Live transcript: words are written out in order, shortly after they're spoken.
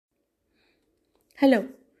Hello.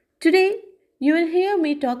 Today you will hear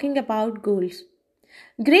me talking about goals.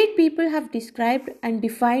 Great people have described and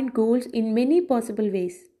defined goals in many possible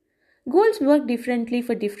ways. Goals work differently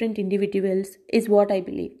for different individuals, is what I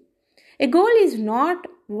believe. A goal is not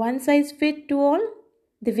one size fit to all,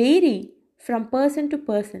 they vary from person to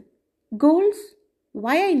person. Goals,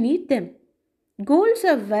 why I need them? Goals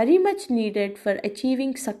are very much needed for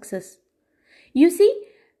achieving success. You see,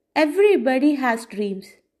 everybody has dreams.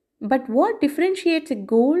 But what differentiates a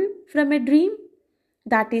goal from a dream?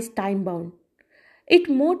 That is time bound. It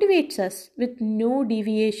motivates us with no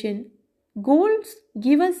deviation. Goals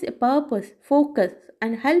give us a purpose, focus,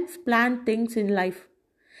 and helps plan things in life.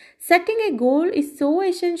 Setting a goal is so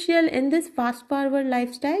essential in this fast forward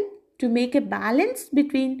lifestyle to make a balance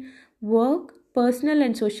between work, personal,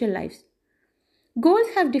 and social lives. Goals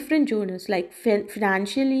have different genres like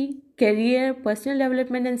financially, career, personal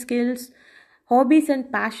development and skills, hobbies and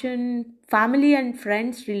passion, family and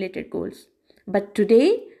friends related goals. But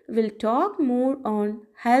today we'll talk more on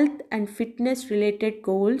health and fitness related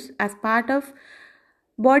goals as part of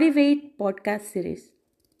Body Weight podcast series.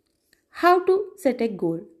 How to set a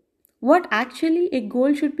goal. What actually a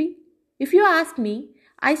goal should be? If you ask me,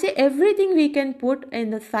 I say everything we can put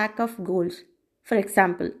in the sack of goals. For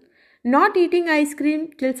example, not eating ice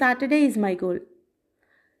cream till Saturday is my goal.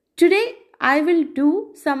 Today, I will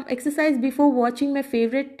do some exercise before watching my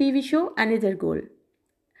favorite TV show, another goal.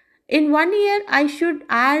 In 1 year, I should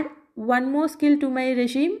add one more skill to my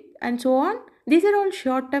regime, and so on. These are all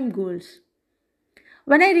short term goals.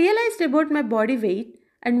 When I realized about my body weight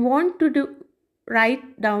and want to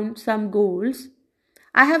write down some goals,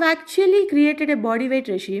 I have actually created a body weight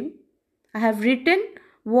regime. I have written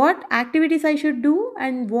what activities I should do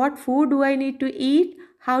and what food do I need to eat,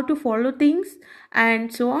 how to follow things,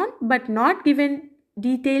 and so on, but not given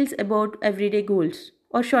details about everyday goals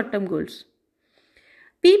or short term goals.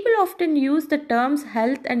 People often use the terms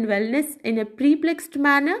health and wellness in a perplexed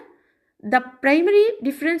manner. The primary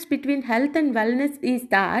difference between health and wellness is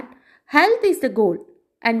that health is the goal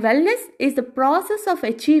and wellness is the process of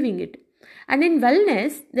achieving it. And in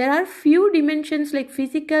wellness, there are few dimensions like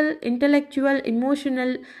physical, intellectual,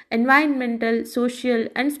 emotional, environmental, social,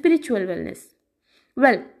 and spiritual wellness.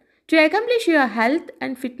 Well, to accomplish your health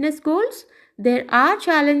and fitness goals, there are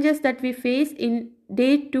challenges that we face in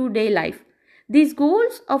day to day life. These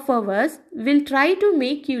goals of ours will try to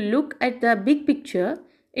make you look at the big picture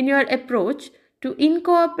in your approach to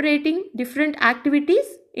incorporating different activities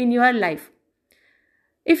in your life.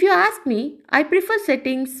 If you ask me, I prefer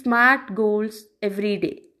setting SMART goals every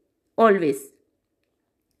day. Always.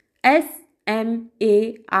 SMART.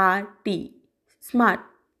 SMART.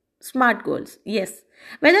 SMART goals. Yes.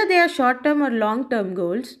 Whether they are short term or long term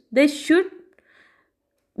goals, they should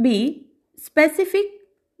be specific,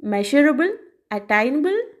 measurable,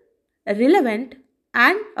 attainable, relevant,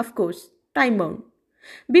 and of course, time bound.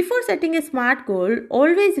 Before setting a SMART goal,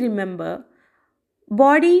 always remember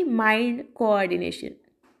body mind coordination.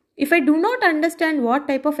 If I do not understand what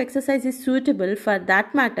type of exercise is suitable for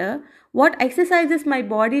that matter, what exercises my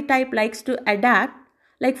body type likes to adapt,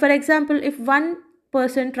 like for example, if one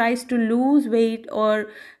person tries to lose weight or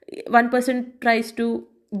one person tries to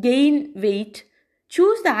gain weight,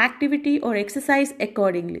 choose the activity or exercise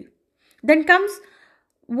accordingly. Then comes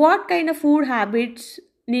what kind of food habits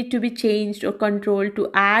need to be changed or controlled to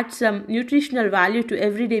add some nutritional value to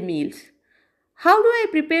everyday meals. How do I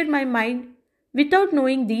prepare my mind without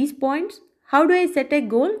knowing these points? How do I set a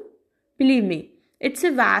goal? Believe me, it's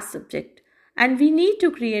a vast subject and we need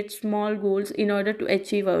to create small goals in order to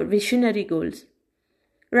achieve our visionary goals.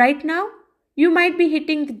 Right now, you might be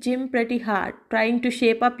hitting the gym pretty hard, trying to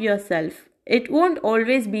shape up yourself. It won't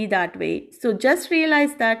always be that way. So just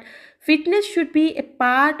realize that fitness should be a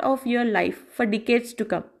part of your life for decades to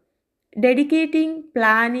come. Dedicating,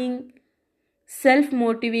 planning, self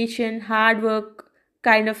motivation, hard work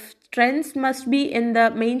kind of trends must be in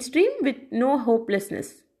the mainstream with no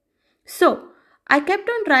hopelessness. So, I kept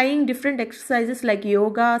on trying different exercises like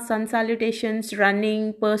yoga, sun salutations,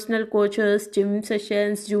 running, personal coaches, gym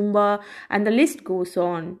sessions, Zumba, and the list goes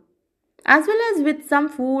on. As well as with some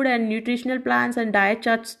food and nutritional plans and diet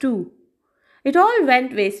charts too. It all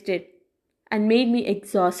went wasted and made me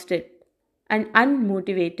exhausted and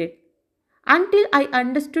unmotivated until I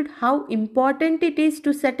understood how important it is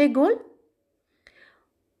to set a goal.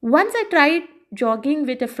 Once I tried jogging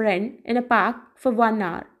with a friend in a park for 1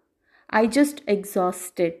 hour. I just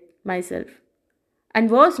exhausted myself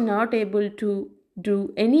and was not able to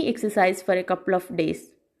do any exercise for a couple of days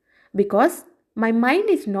because my mind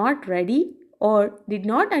is not ready or did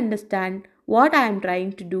not understand what I am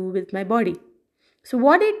trying to do with my body. So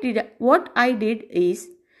what I did is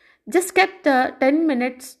just kept the 10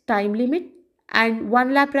 minutes time limit and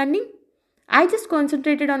one lap running. I just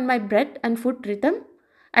concentrated on my breath and foot rhythm.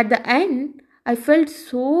 At the end, I felt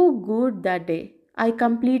so good that day. I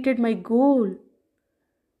completed my goal.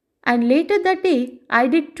 And later that day, I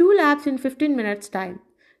did 2 laps in 15 minutes time.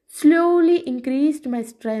 Slowly increased my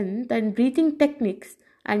strength and breathing techniques,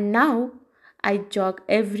 and now I jog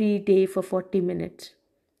every day for 40 minutes.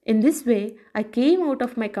 In this way, I came out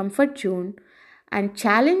of my comfort zone and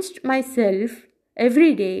challenged myself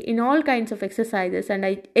every day in all kinds of exercises, and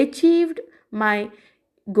I achieved my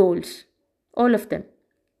goals, all of them.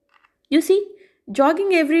 You see,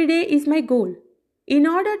 jogging every day is my goal. In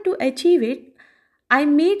order to achieve it, I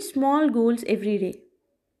made small goals every day.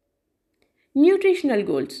 Nutritional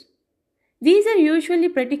goals. These are usually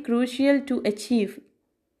pretty crucial to achieve.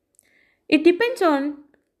 It depends on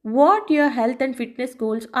what your health and fitness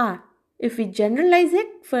goals are. If we generalize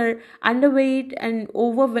it for underweight and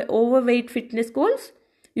overweight fitness goals,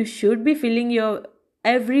 you should be filling your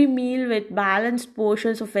every meal with balanced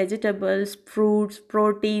portions of vegetables, fruits,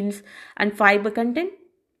 proteins, and fiber content.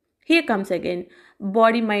 Here comes again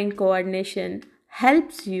body mind coordination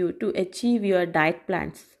helps you to achieve your diet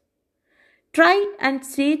plans. Try and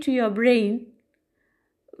say to your brain,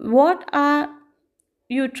 what are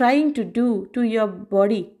you trying to do to your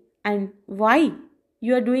body and why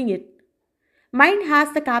you are doing it? Mind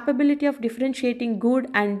has the capability of differentiating good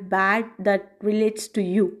and bad that relates to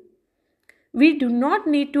you. We do not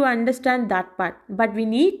need to understand that part, but we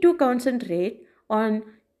need to concentrate on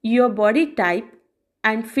your body type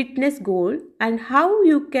and fitness goal and how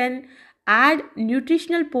you can add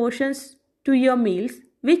nutritional portions to your meals,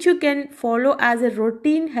 which you can follow as a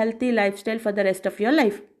routine healthy lifestyle for the rest of your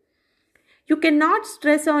life. You cannot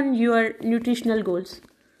stress on your nutritional goals.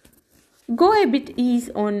 Go a bit ease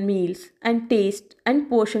on meals and taste and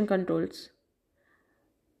portion controls.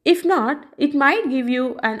 If not, it might give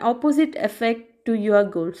you an opposite effect to your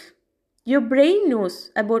goals. Your brain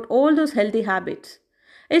knows about all those healthy habits.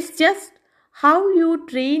 It's just how you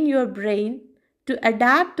train your brain to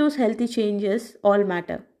adapt those healthy changes all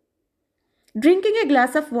matter. Drinking a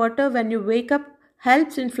glass of water when you wake up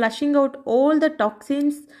helps in flushing out all the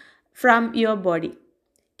toxins from your body.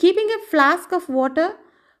 Keeping a flask of water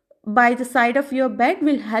by the side of your bed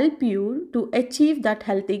will help you to achieve that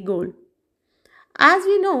healthy goal. As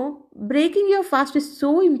we know, breaking your fast is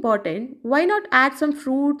so important. Why not add some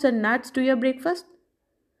fruits and nuts to your breakfast?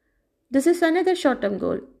 This is another short term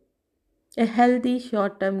goal, a healthy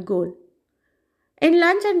short term goal. In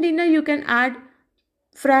lunch and dinner, you can add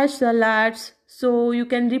fresh salads so you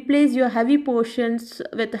can replace your heavy portions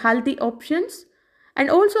with healthy options and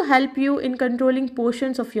also help you in controlling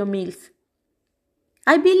portions of your meals.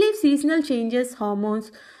 I believe seasonal changes,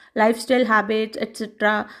 hormones, lifestyle habits,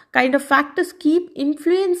 etc., kind of factors keep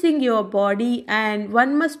influencing your body and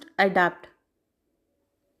one must adapt.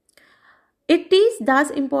 It is thus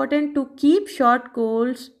important to keep short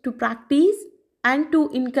goals to practice and to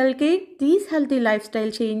inculcate these healthy lifestyle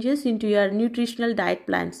changes into your nutritional diet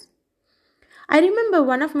plans. I remember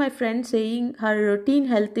one of my friends saying her routine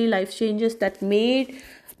healthy life changes that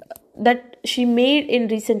she made in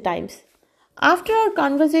recent times. After our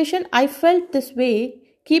conversation, I felt this way.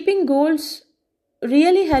 Keeping goals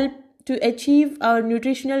really help to achieve our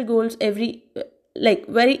nutritional goals very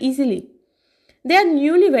easily. They are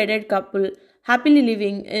newly wedded couple happily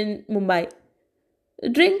living in Mumbai.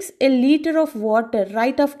 Drinks a liter of water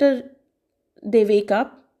right after they wake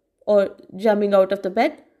up or jumping out of the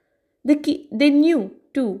bed. They knew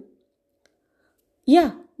too.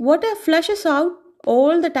 Yeah, water flushes out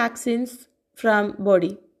all the toxins from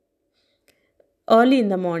body early in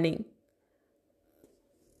the morning.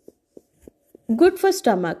 Good for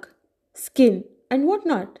stomach, skin, and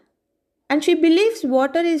whatnot. And she believes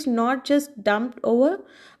water is not just dumped over,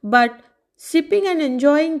 but sipping and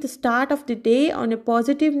enjoying the start of the day on a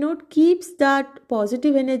positive note keeps that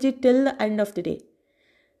positive energy till the end of the day.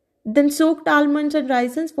 Then soaked almonds and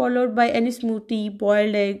raisins followed by any smoothie,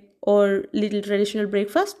 boiled egg, or little traditional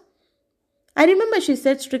breakfast. I remember she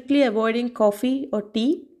said strictly avoiding coffee or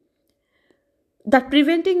tea, that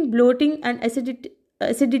preventing bloating and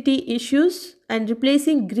acidity issues and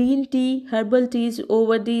replacing green tea, herbal teas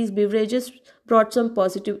over these beverages brought some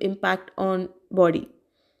positive impact on body.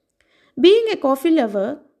 Being a coffee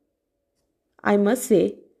lover, I must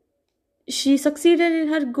say, she succeeded in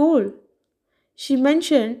her goal. She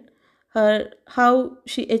mentioned her how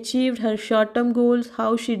she achieved her short-term goals,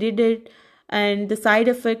 how she did it, and the side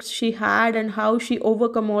effects she had, and how she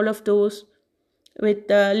overcome all of those with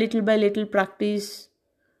little by little practice.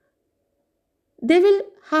 They will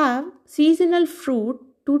have seasonal fruit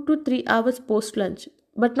 2 to 3 hours post lunch,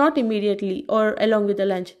 but not immediately or along with the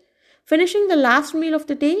lunch. Finishing the last meal of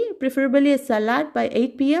the day, preferably a salad by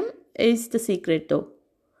 8 pm, is the secret though.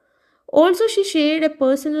 Also, she shared a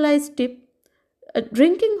personalized tip.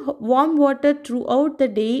 Drinking warm water throughout the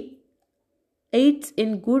day aids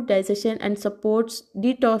in good digestion and supports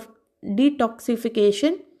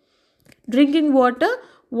detoxification. Drinking water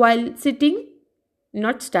while sitting,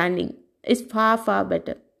 not standing, is far, far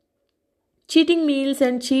better. Cheating meals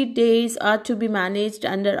and cheat days are to be managed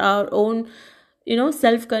under our own,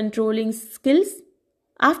 self controlling skills.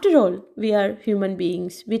 After all, we are human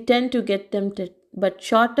beings. We tend to get tempted. But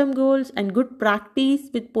short term goals and good practice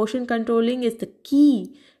with portion controlling is the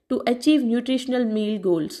key to achieve nutritional meal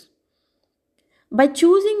goals. By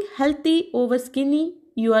choosing healthy over skinny,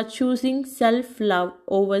 you are choosing self love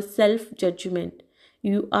over self judgment.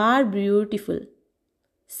 You are beautiful,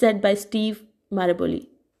 said by Steve Maraboli.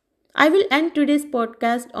 I will end today's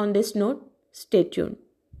podcast on this note. Stay tuned.